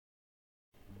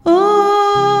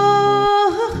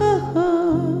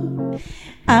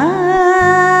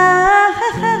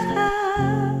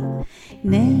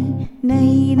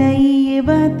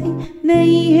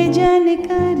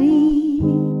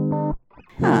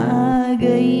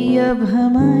गई अब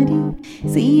हमारी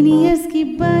सीनियर्स की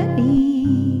बारी।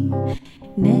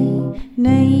 नई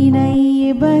नई नई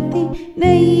ये बातें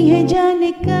नई है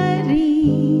जानकारी।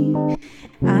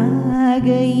 आ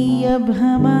गई अब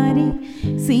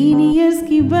हमारी सीनियर्स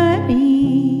की बारी।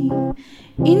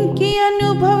 इनके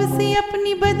अनुभव से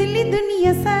अपनी बदली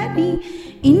दुनिया सारी।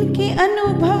 इनके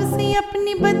अनुभव से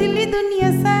अपनी बदली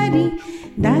दुनिया सारी।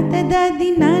 दादा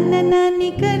दादी नाना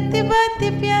नानी करते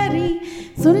बातें प्यारी।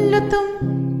 सुन लो तुम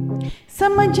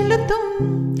समझ लो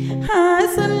तुम, हाँ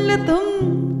सुन लो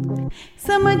तुम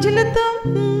समझ लो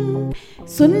तुम।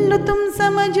 सुन लो तुम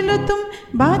समझ लो तुम,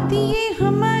 बात ये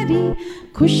हमारी।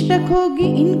 खुश रखोगे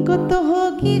इनको तो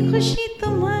होगी खुशी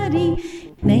तुम्हारी।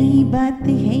 नई बात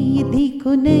है ये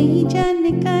देखो नई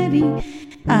जानकारी।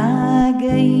 आ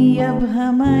गई अब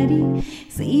हमारी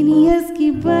सीनियर्स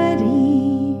की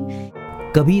बारी।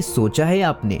 कभी सोचा है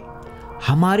आपने,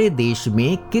 हमारे देश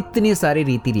में कितने सारे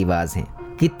रीति रिवाज हैं,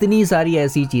 कितनी सारी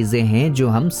ऐसी चीजें हैं जो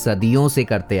हम सदियों से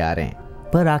करते आ रहे हैं,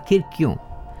 पर आखिर क्यों?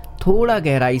 थोड़ा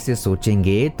गहराई से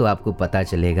सोचेंगे तो आपको पता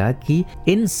चलेगा कि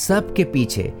इन सब के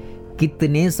पीछे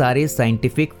कितने सारे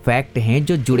साइंटिफिक फैक्ट हैं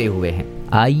जो जुड़े हुए हैं।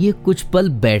 आइए कुछ पल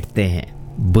बैठते हैं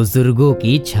बुजुर्गों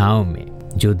की छांव में,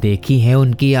 जो देखी है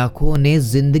उनकी आंखों ने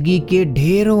जिंदगी के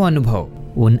ढेरों अनुभव।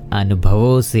 उन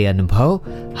अनुभवों से अनुभव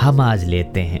हम आज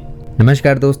लेते हैं।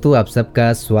 नमस्कार दोस्तों, आप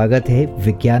सबका स्वागत है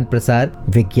विज्ञान प्रसार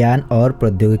विज्ञान और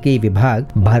प्रौद्योगिकी विभाग,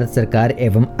 भारत सरकार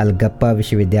एवं अलगप्पा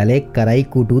विश्वविद्यालय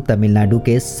कराईकुटू तमिलनाडु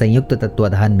के संयुक्त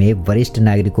तत्वाधान में वरिष्ठ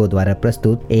नागरिकों द्वारा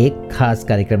प्रस्तुत एक खास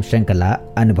कार्यक्रम श्रृंखला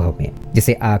अनुभव में,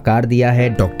 जिसे आकार दिया है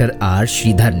डॉक्टर आर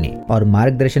श्रीधर ने और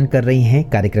मार्गदर्शन कर रही हैं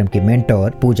कार्यक्रम की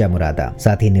मेंटोर पूजा मुरादा।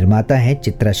 साथ ही निर्माता हैं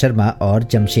चित्रा शर्मा और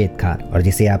जमशेद खान, और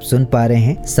जिसे आप सुन पा रहे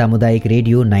हैं सामुदायिक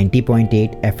रेडियो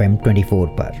 90.8 FM 24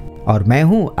 पर। और मैं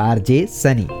हूँ आरजे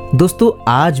सनी। दोस्तों,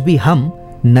 आज भी हम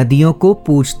नदियों को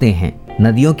पूजते हैं,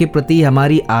 नदियों के प्रति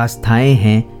हमारी आस्थाएं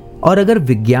हैं, और अगर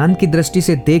विज्ञान की दृष्टि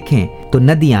से देखें तो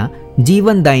नदियाँ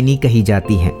जीवनदायिनी कही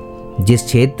जाती हैं। जिस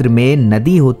क्षेत्र में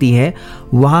नदी होती है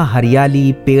वहाँ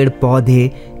हरियाली, पेड़ पौधे,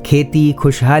 खेती,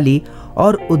 खुशहाली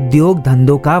और उद्योग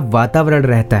धंधों का वातावरण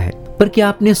रहता है। पर क्या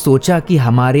आपने सोचा कि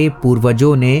हमारे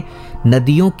पूर्वजों ने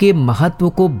नदियों के महत्व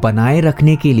को बनाए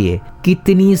रखने के लिए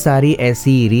कितनी सारी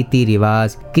ऐसी रीति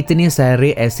रिवाज, कितने सारे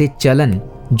ऐसे चलन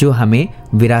जो हमें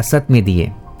विरासत में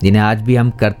दिए, जिन्हें आज भी हम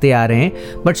करते आ रहे हैं,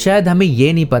 बट शायद हमें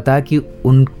ये नहीं पता कि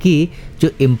उनकी जो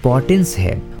इम्पोर्टेंस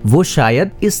है वो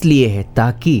शायद इसलिए है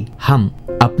ताकि हम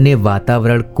अपने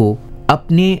वातावरण को,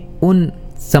 अपने उन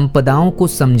संपदाओं को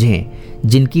समझें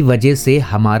जिनकी वजह से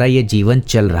हमारा ये जीवन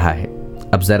चल रहा है।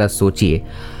 अब जरा सोचिए,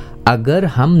 अगर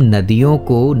हम नदियों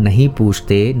को नहीं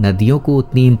पूछते, नदियों को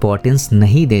उतनी इम्पोर्टेंस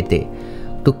नहीं देते,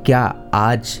 तो क्या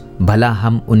आज भला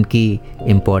हम उनकी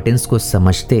इम्पोर्टेंस को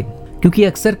समझते? क्योंकि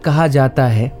अक्सर कहा जाता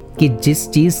है कि जिस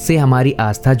चीज़ से हमारी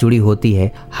आस्था जुड़ी होती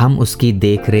है हम उसकी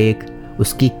देखरेख,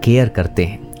 उसकी केयर करते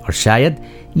हैं, और शायद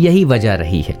यही वजह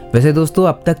रही है। वैसे दोस्तों,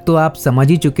 अब तक तो आप समझ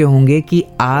ही चुके होंगे कि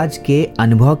आज के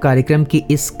अनुभव कार्यक्रम की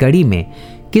इस कड़ी में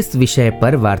किस विषय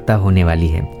पर वार्ता होने वाली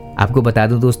है। आपको बता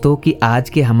दूं दोस्तों कि आज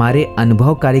के हमारे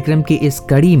अनुभव कार्यक्रम की इस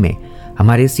कड़ी में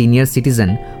हमारे senior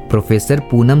citizen professor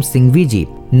Poonam Singhvi ji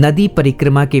नदी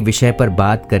परिक्रमा के विषय पर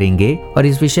बात करेंगे, और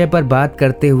इस विषय पर बात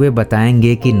करते हुए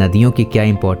बताएंगे कि नदियों की क्या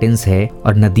इम्पोर्टेंस है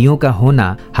और नदियों का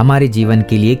होना हमारे जीवन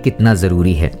के लिए कितना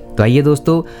जरूरी है। तो आइए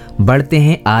दोस्तों, बढ़ते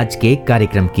हैं आज के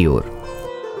कार्यक्रम की ओर।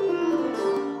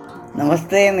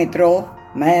 नमस्ते मित्रों,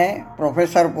 मैं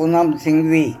प्रोफेसर पूनम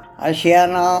सिंघवी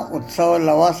आशियाना उत्सव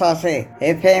लवासा से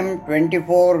FM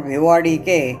 24 भिवाड़ी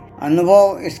के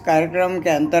अनुभव इस कार्यक्रम के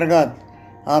अंतर्गत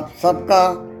आप सबका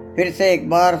फिर से एक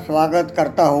बार स्वागत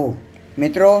करता हूँ।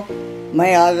 मित्रों,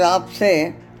 मैं आज आपसे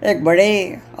एक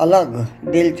बड़े अलग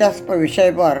दिलचस्प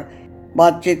विषय पर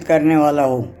बातचीत करने वाला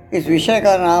हूँ। इस विषय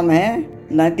का नाम है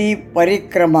नदी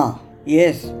परिक्रमा।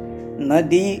 यस,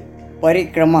 नदी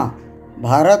परिक्रमा।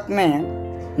 भारत में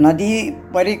नदी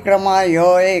परिक्रमा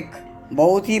यह एक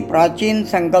बहुत ही प्राचीन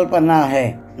संकल्पना है।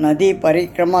 नदी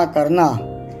परिक्रमा करना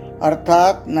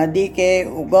अर्थात नदी के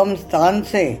उगम स्थान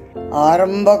से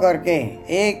आरंभ करके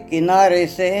एक किनारे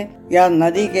से या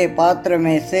नदी के पात्र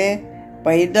में से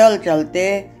पैदल चलते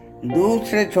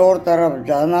दूसरे छोर तरफ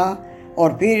जाना,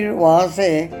 और फिर वहाँ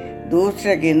से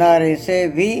दूसरे किनारे से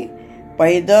भी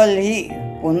पैदल ही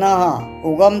पुनः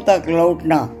उगम तक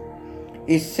लौटना।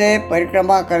 इससे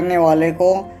परिक्रमा करने वाले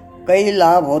को कई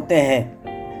लाभ होते हैं।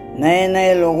 नए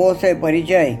नए लोगों से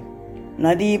परिचय,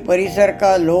 नदी परिसर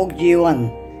का लोक जीवन,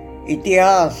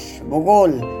 इतिहास,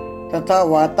 भूगोल तथा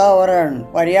वातावरण,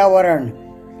 पर्यावरण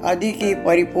आदि की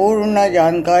परिपूर्ण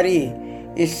जानकारी,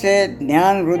 इससे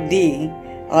ज्ञान वृद्धि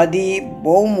आदि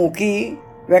बहुमुखी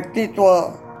व्यक्तित्व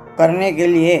करने के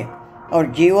लिए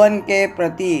और जीवन के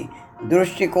प्रति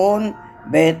दृष्टिकोण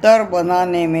बेहतर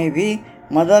बनाने में भी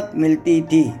मदद मिलती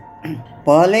थी।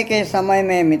 पहले के समय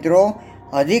में मित्रों,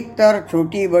 अधिकतर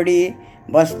छोटी बड़ी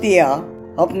बस्तियां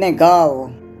अपने गांव,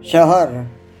 शहर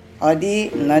आदि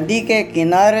नदी के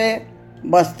किनारे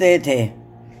बसते थे।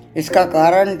 इसका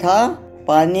कारण था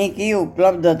पानी की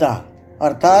उपलब्धता,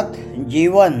 अर्थात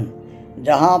जीवन।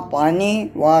 जहाँ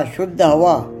पानी व शुद्ध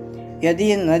हवा,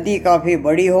 यदि नदी काफ़ी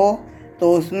बड़ी हो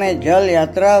तो उसमें जल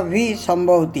यात्रा भी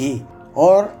संभव थी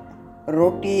और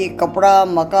रोटी, कपड़ा,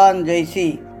 मकान जैसी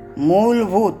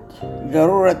मूलभूत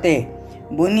ज़रूरतें,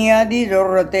 बुनियादी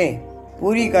ज़रूरतें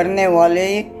पूरी करने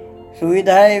वाली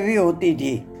सुविधाएं भी होती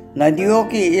थी। नदियों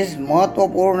की इस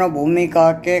महत्वपूर्ण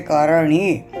भूमिका के कारण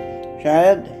ही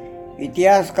शायद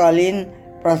इतिहासकालीन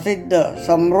प्रसिद्ध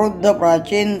समृद्ध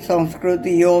प्राचीन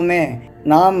संस्कृतियों में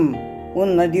नाम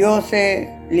उन नदियों से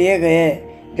लिए गए,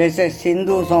 जैसे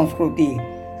सिंधु संस्कृति,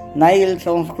 नाइल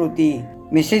संस्कृति,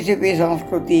 मिसिसिपी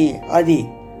संस्कृति आदि।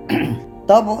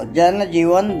 तब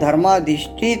जनजीवन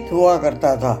धर्माधिष्ठित हुआ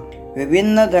करता था।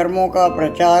 विभिन्न धर्मों का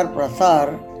प्रचार प्रसार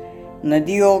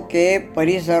नदियों के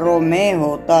परिसरों में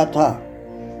होता था।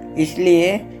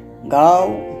 इसलिए गांव,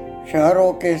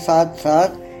 शहरों के साथ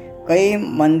साथ कई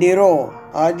मंदिरों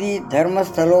आदि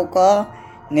धर्मस्थलों का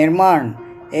निर्माण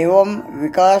एवं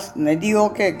विकास नदियों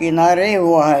के किनारे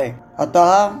हुआ है।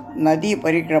 अतः नदी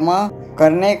परिक्रमा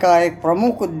करने का एक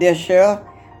प्रमुख उद्देश्य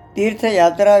तीर्थ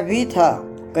यात्रा भी था।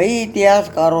 कई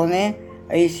इतिहासकारों ने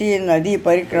ऐसी नदी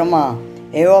परिक्रमा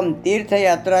एवं तीर्थ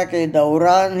यात्रा के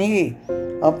दौरान ही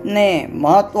अपने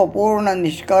महत्वपूर्ण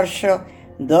निष्कर्ष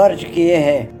दर्ज किए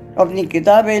हैं, अपनी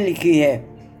किताबें लिखी है।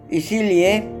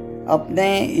 इसीलिए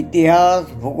अपने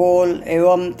इतिहास, भूगोल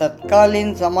एवं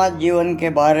तत्कालीन समाज जीवन के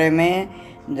बारे में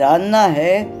जानना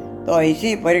है तो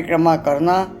ऐसी परिक्रमा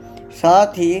करना,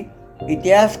 साथ ही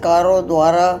इतिहासकारों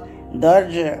द्वारा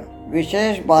दर्ज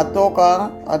विशेष बातों का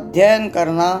अध्ययन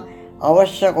करना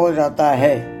आवश्यक हो जाता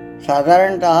है।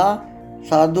 साधारणतः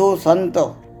साधु संत,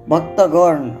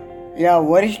 भक्तगण या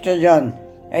वरिष्ठ जन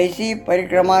ऐसी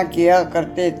परिक्रमा किया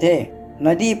करते थे।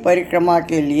 नदी परिक्रमा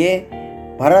के लिए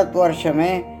भारतवर्ष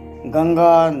में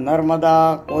गंगा,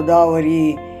 नर्मदा, गोदावरी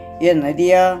ये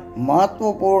नदियाँ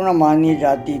महत्वपूर्ण मानी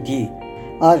जाती थी।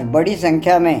 आज बड़ी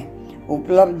संख्या में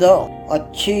उपलब्ध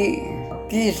अच्छी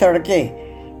की सड़कें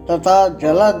तथा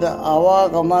जलद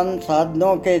आवागमन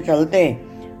साधनों के चलते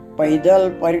पैदल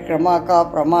परिक्रमा का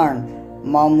प्रमाण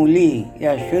मामूली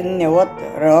या शून्यवत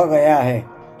रह गया है।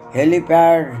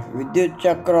 हेलीपैड, विद्युत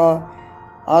चक्र,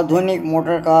 आधुनिक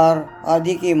मोटर कार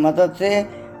आदि की मदद से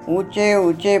ऊंचे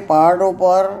ऊंचे पहाड़ों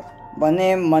पर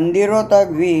बने मंदिरों तक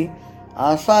भी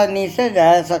आसानी से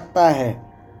जा सकता है।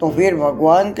 तो फिर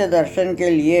भगवान के दर्शन के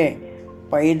लिए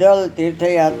पैदल तीर्थ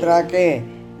यात्रा के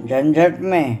झंझट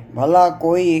में भला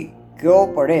कोई क्यों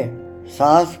पड़े।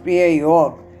 साहसप्रिय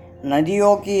युवक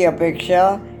नदियों की अपेक्षा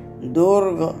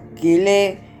दुर्ग, किले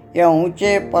या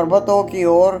ऊंचे पर्वतों की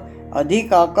ओर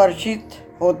अधिक आकर्षित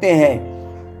होते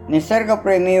हैं। निसर्ग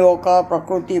प्रेमियों का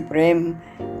प्रकृति प्रेम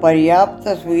पर्याप्त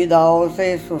सुविधाओं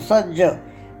से सुसज्ज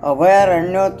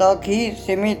अभयारण्यों तक ही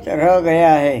सीमित रह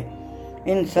गया है।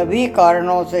 इन सभी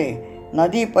कारणों से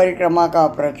नदी परिक्रमा का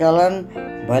प्रचलन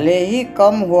भले ही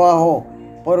कम हुआ हो,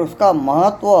 पर उसका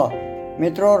महत्व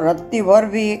मित्रों रत्ती भर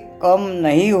भी कम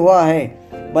नहीं हुआ है,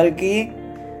 बल्कि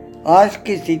आज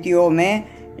की स्थितियों में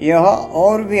यह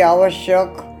और भी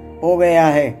आवश्यक हो गया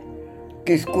है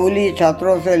कि स्कूली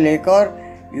छात्रों से लेकर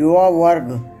युवा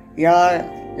वर्ग या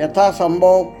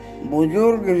यथासंभव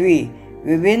बुजुर्ग भी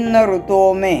विभिन्न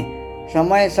ऋतुओं में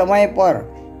समय समय पर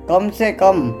कम से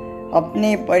कम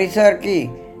अपनी परिसर की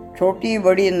छोटी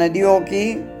बड़ी नदियों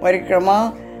की परिक्रमा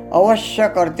अवश्य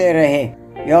करते रहे।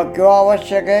 यह क्यों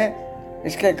आवश्यक है?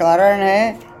 इसके कारण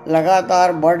है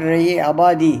लगातार बढ़ रही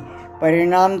आबादी,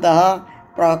 परिणामतः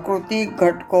प्राकृतिक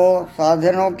घटकों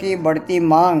साधनों की बढ़ती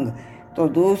मांग, तो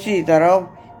दूसरी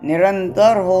तरफ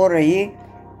निरंतर हो रही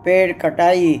पेड़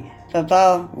कटाई तथा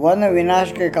वन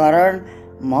विनाश के कारण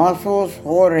महसूस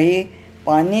हो रही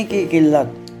पानी की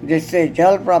किल्लत, जिससे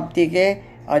जल प्राप्ति के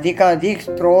अधिकाधिक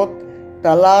स्रोत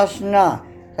तलाशना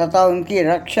तथा उनकी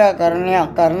रक्षा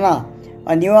करना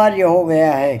अनिवार्य हो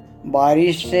गया है।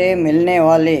 बारिश से मिलने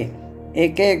वाले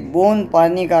एक एक बूंद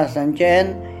पानी का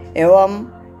संचयन एवं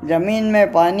जमीन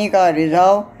में पानी का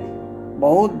रिझाव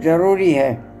बहुत ज़रूरी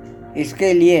है।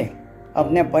 इसके लिए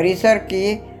अपने परिसर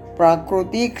की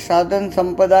प्राकृतिक साधन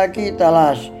संपदा की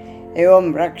तलाश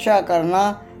एवं रक्षा करना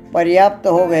पर्याप्त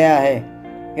हो गया है।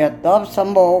 यह तब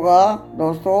संभव होगा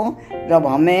दोस्तों, जब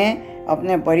हमें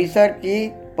अपने परिसर की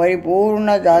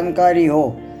परिपूर्ण जानकारी हो।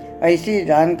 ऐसी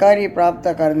जानकारी प्राप्त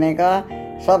करने का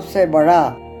सबसे बड़ा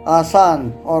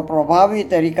आसान और प्रभावी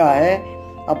तरीका है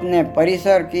अपने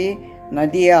परिसर की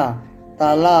नदियाँ,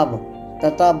 तालाब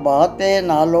तथा बहते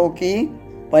नालों की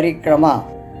परिक्रमा।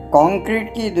 कंक्रीट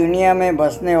की दुनिया में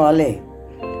बसने वाले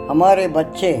हमारे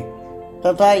बच्चे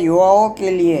तथा युवाओं के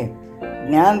लिए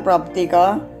ज्ञान प्राप्ति का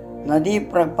नदी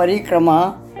परिक्रमा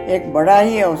एक बड़ा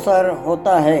ही अवसर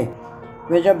होता है।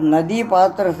 वे जब नदी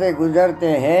पात्र से गुजरते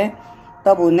हैं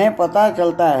तब उन्हें पता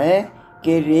चलता है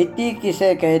कि रेती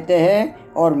किसे कहते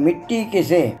हैं और मिट्टी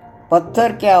किसे,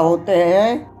 पत्थर क्या होते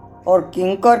हैं और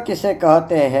किंकर किसे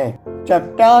कहते हैं,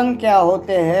 चट्टान क्या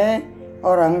होते हैं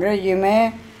और अंग्रेजी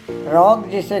में रॉक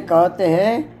जिसे कहते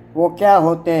हैं वो क्या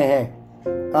होते हैं।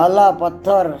 काला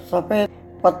पत्थर, सफ़ेद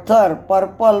पत्थर,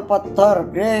 पर्पल पत्थर,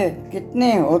 ग्रे,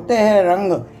 कितने होते हैं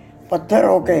रंग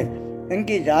पत्थरों के।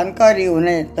 इनकी जानकारी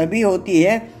उन्हें तभी होती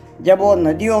है जब वो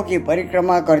नदियों की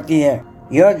परिक्रमा करती है।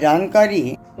 यह जानकारी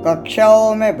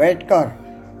कक्षाओं में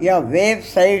बैठकर या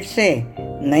वेबसाइट से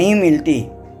नहीं मिलती।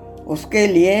 उसके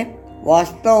लिए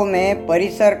वास्तव में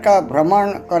परिसर का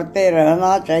भ्रमण करते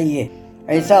रहना चाहिए।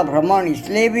 ऐसा भ्रमण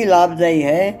इसलिए भी लाभदायी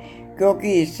है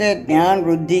क्योंकि इससे ज्ञान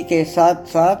वृद्धि के साथ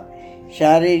साथ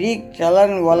शारीरिक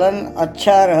चलन वलन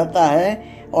अच्छा रहता है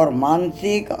और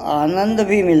मानसिक आनंद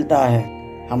भी मिलता है।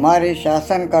 हमारे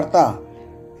शासनकर्ता,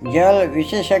 जल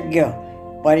विशेषज्ञ,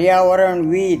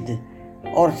 पर्यावरणविद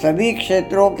और सभी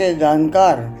क्षेत्रों के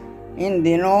जानकार इन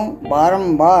दिनों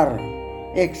बारंबार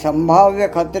एक संभाव्य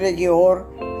खतरे की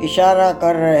ओर इशारा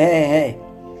कर रहे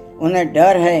हैं। उन्हें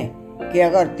डर है कि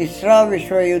अगर तीसरा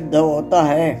विश्व युद्ध होता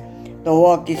है तो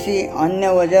वह किसी अन्य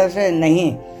वजह से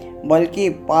नहीं बल्कि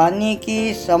पानी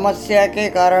की समस्या के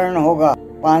कारण होगा।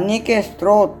 पानी के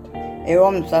स्रोत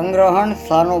एवं संग्रहण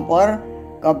स्थानों पर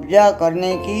कब्जा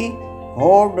करने की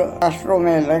होड़ राष्ट्रों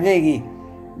में लगेगी,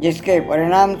 जिसके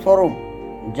परिणाम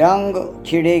स्वरूप जंग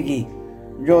छिड़ेगी।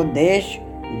 जो देश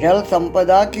जल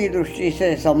संपदा की दृष्टि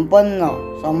से संपन्न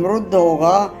समृद्ध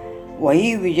होगा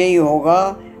वही विजयी होगा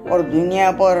और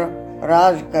दुनिया पर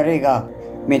राज करेगा।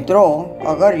 मित्रों,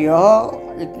 अगर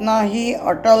यह इतना ही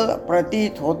अटल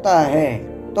प्रतीत होता है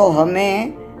तो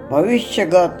हमें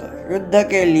भविष्यगत युद्ध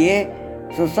के लिए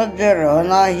सुसज्ज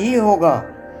रहना ही होगा।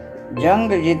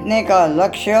 जंग जीतने का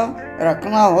लक्ष्य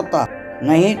रखना होता,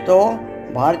 नहीं तो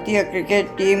भारतीय क्रिकेट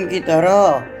टीम की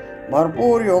तरह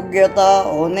भरपूर योग्यता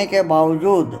होने के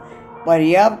बावजूद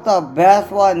पर्याप्त अभ्यास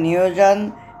व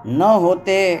नियोजन न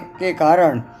होते के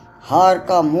कारण हार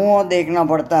का मुंह देखना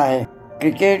पड़ता है।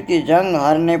 क्रिकेट की जंग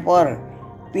हारने पर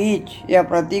पिच या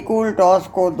प्रतिकूल टॉस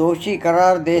को दोषी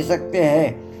करार दे सकते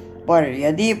हैं, पर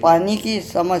यदि पानी की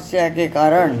समस्या के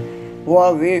कारण वह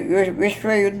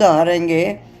विश्व युद्ध हारेंगे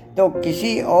तो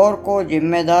किसी और को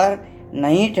जिम्मेदार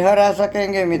नहीं ठहरा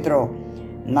सकेंगे। मित्रों,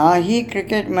 ना ही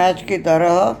क्रिकेट मैच की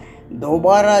तरह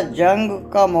दोबारा जंग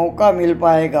का मौका मिल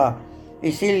पाएगा।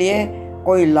 इसीलिए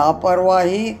कोई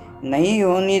लापरवाही नहीं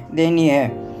होनी देनी है।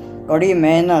 कड़ी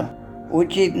मेहनत,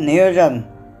 उचित नियोजन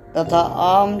तथा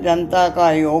आम जनता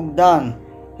का योगदान,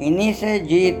 इन्हीं से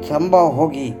जीत संभव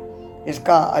होगी।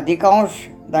 इसका अधिकांश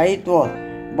दायित्व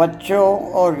बच्चों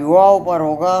और युवाओं पर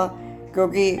होगा,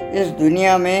 क्योंकि इस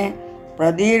दुनिया में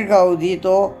प्रदीर्घ अवधि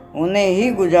तो उन्हें ही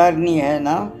गुजारनी है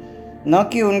न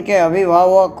कि उनके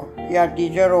अभिभावक या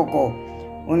टीचरों को।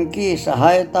 उनकी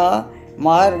सहायता,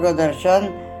 मार्गदर्शन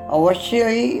अवश्य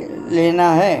ही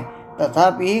लेना है,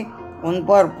 तथापि उन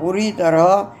पर पूरी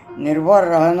तरह निर्भर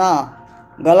रहना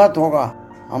गलत होगा।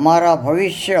 हमारा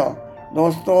भविष्य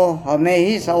दोस्तों हमें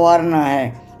ही संवारना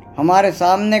है। हमारे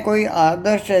सामने कोई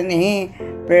आदर्श नहीं,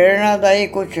 प्रेरणादायी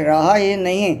कुछ रहा ही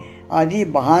नहीं, आदि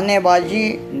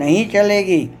बहानेबाजी नहीं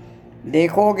चलेगी।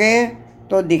 देखोगे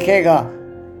तो दिखेगा,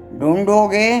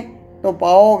 ढूंढोगे तो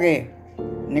पाओगे,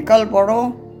 निकल पड़ो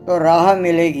तो राह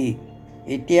मिलेगी।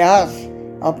 इतिहास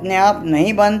अपने आप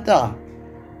नहीं बनता,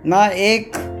 ना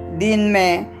एक दिन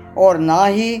में और ना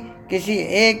ही किसी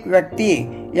एक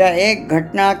व्यक्ति या एक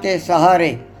घटना के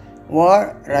सहारे। वह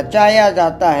रचाया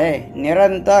जाता है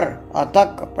निरंतर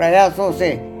अथक प्रयासों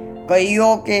से,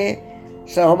 कईयों के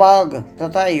सहभाग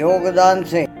तथा योगदान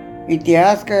से।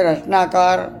 इतिहास के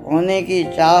रचनाकार होने की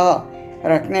चाह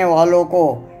रखने वालों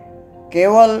को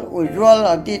केवल उज्जवल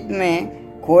अतीत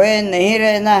में खोए नहीं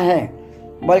रहना है,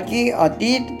 बल्कि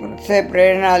अतीत से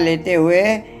प्रेरणा लेते हुए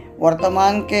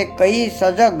वर्तमान के कई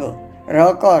सजग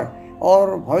रहकर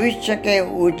और भविष्य के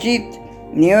उचित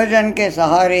नियोजन के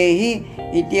सहारे ही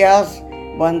इतिहास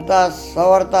बनता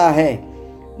संवरता है।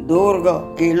 दुर्ग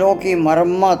किलों की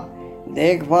मरम्मत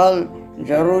देखभाल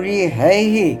जरूरी है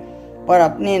ही, पर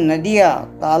अपनी नदियाँ,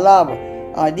 तालाब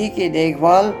आदि की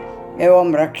देखभाल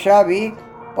एवं रक्षा भी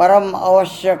परम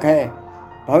आवश्यक है।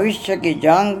 भविष्य की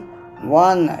जंग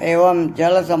वन एवं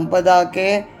जल संपदा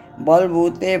के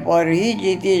बलबूते पर ही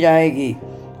जीती जाएगी।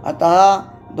 अतः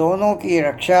दोनों की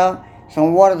रक्षा,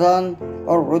 संवर्धन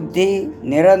और वृद्धि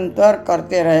निरंतर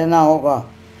करते रहना होगा।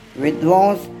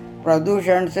 विध्वंस,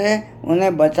 प्रदूषण से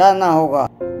उन्हें बचाना होगा।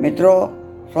 मित्रों,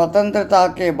 स्वतंत्रता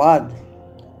के बाद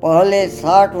पहले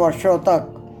 60 वर्षों तक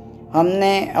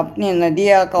हमने अपनी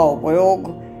नदियाँ का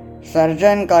उपयोग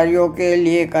सर्जन कार्यों के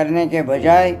लिए करने के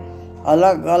बजाय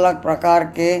अलग अलग प्रकार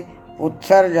के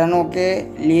उत्सर्जनों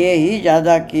के लिए ही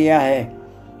ज़्यादा किया है।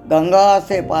 गंगा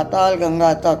से पाताल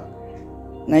गंगा तक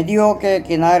नदियों के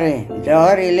किनारे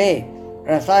जहरीले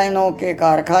रसायनों के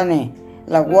कारखाने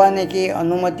लगवाने की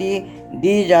अनुमति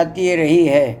दी जाती रही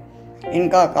है।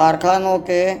 इनका कारखानों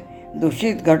के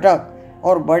दूषित घटक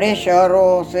और बड़े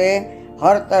शहरों से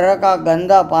हर तरह का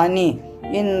गंदा पानी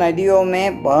इन नदियों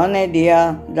में बहने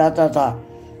दिया जाता था।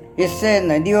 इससे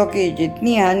नदियों की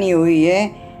जितनी हानि हुई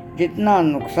है, जितना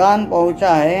नुकसान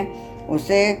पहुंचा है,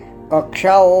 उसे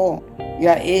कक्षाओं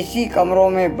या एसी कमरों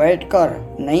में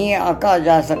बैठकर नहीं आंका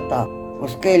जा सकता।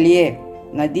 उसके लिए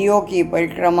नदियों की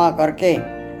परिक्रमा करके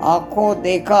आंखों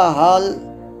देखा हाल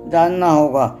जानना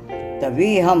होगा।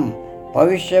 तभी हम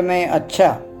भविष्य में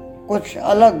अच्छा कुछ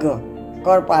अलग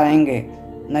कर पाएंगे।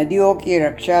 नदियों की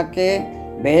रक्षा के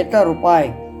बेहतर उपाय,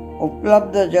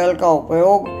 उपलब्ध जल का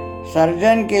उपयोग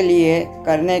सर्जन के लिए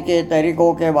करने के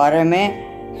तरीकों के बारे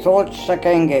में सोच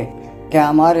सकेंगे। क्या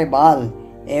हमारे बाल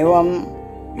एवं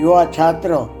युवा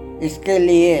छात्र इसके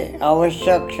लिए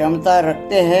आवश्यक क्षमता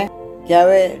रखते हैं? क्या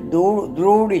वे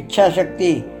दृढ़ इच्छा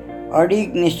शक्ति,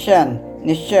 अडिग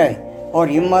निश्चय और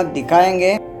हिम्मत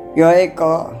दिखाएंगे? यह एक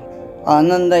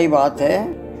आनंददायी बात है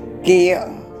कि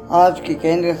आज की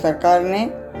केंद्र सरकार ने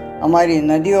हमारी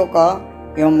नदियों का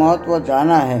यह महत्व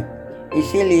जाना है।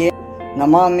 इसीलिए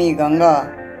नमामि गंगा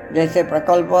जैसे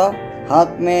प्रकल्प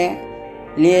हाथ में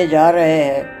लिए जा रहे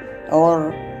हैं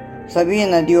और सभी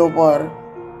नदियों पर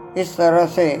इस तरह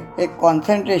से एक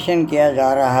कंसंट्रेशन किया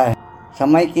जा रहा है।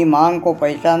 समय की मांग को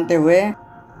पहचानते हुए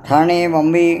ठाणे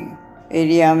बम्बई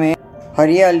एरिया में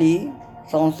हरियाली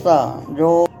संस्था,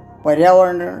 जो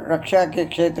पर्यावरण रक्षा के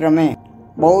क्षेत्र में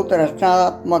बहुत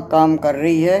रचनात्मक काम कर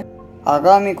रही है,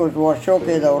 आगामी कुछ वर्षों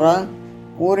के दौरान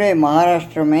पूरे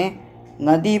महाराष्ट्र में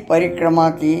नदी परिक्रमा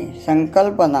की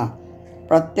संकल्पना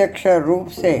प्रत्यक्ष रूप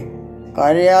से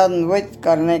कार्यान्वित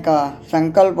करने का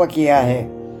संकल्प किया है।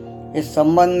 इस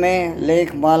संबंध में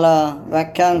लेखमाला,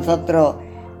 व्याख्यान सत्र,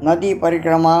 नदी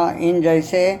परिक्रमा इन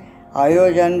जैसे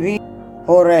आयोजन भी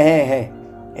हो रहे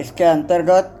हैं। इसके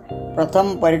अंतर्गत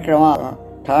प्रथम परिक्रमा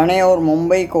ठाणे और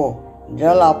मुंबई को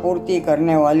जल आपूर्ति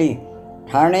करने वाली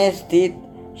ठाणे स्थित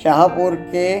शाहपुर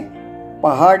के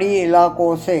पहाड़ी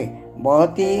इलाकों से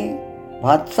बहती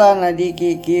भातसा नदी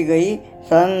की गई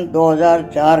सन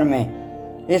 2004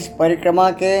 में। इस परिक्रमा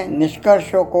के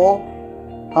निष्कर्षों को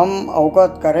हम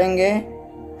अवगत करेंगे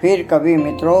फिर कभी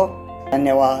मित्रों।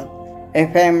 धन्यवाद।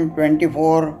 FM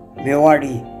 24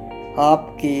 भिवाड़ी,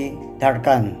 आपकी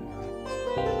धड़कन।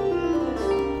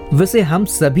 वैसे हम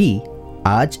सभी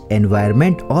आज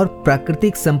एनवायरनमेंट और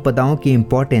प्राकृतिक संपदाओं की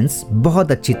इम्पोर्टेंस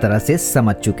बहुत अच्छी तरह से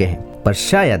समझ चुके हैं, पर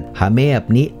शायद हमें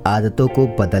अपनी आदतों को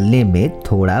बदलने में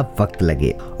थोड़ा वक्त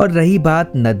लगे। और रही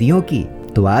बात नदियों की,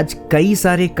 तो आज कई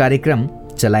सारे कार्यक्रम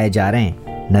चलाए जा रहे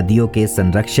हैं नदियों के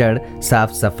संरक्षण,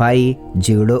 साफ सफाई,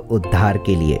 जीवड़ों उद्धार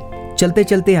के लिए। चलते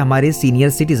चलते हमारे senior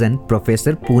citizen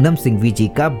professor Poonam Singhvi जी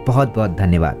का बहुत बहुत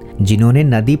धन्यवाद, जिन्होंने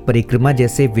नदी परिक्रमा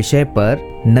जैसे विषय पर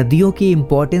नदियों की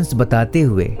इम्पोर्टेंस बताते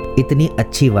हुए इतनी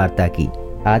अच्छी वार्ता की।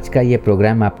 आज का ये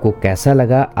प्रोग्राम आपको कैसा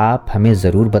लगा, आप हमें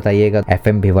जरूर बताइएगा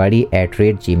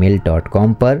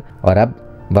fmbhiwadi@gmail.com पर। और अब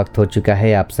वक्त हो चुका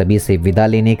है आप सभी से विदा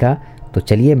लेने का, तो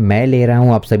चलिए मैं ले रहा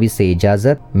हूँ आप सभी से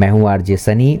इजाजत। मैं हूँ आरजे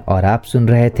सनी और आप सुन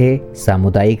रहे थे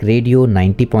सामुदायिक रेडियो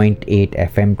 90.8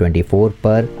 FM 24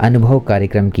 पर अनुभव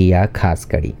कार्यक्रम की यह खास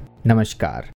कड़ी।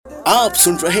 नमस्कार। आप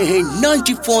सुन रहे हैं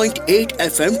 90.8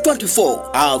 FM 24,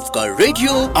 आपका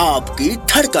रेडियो, आपकी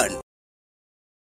धड़कन।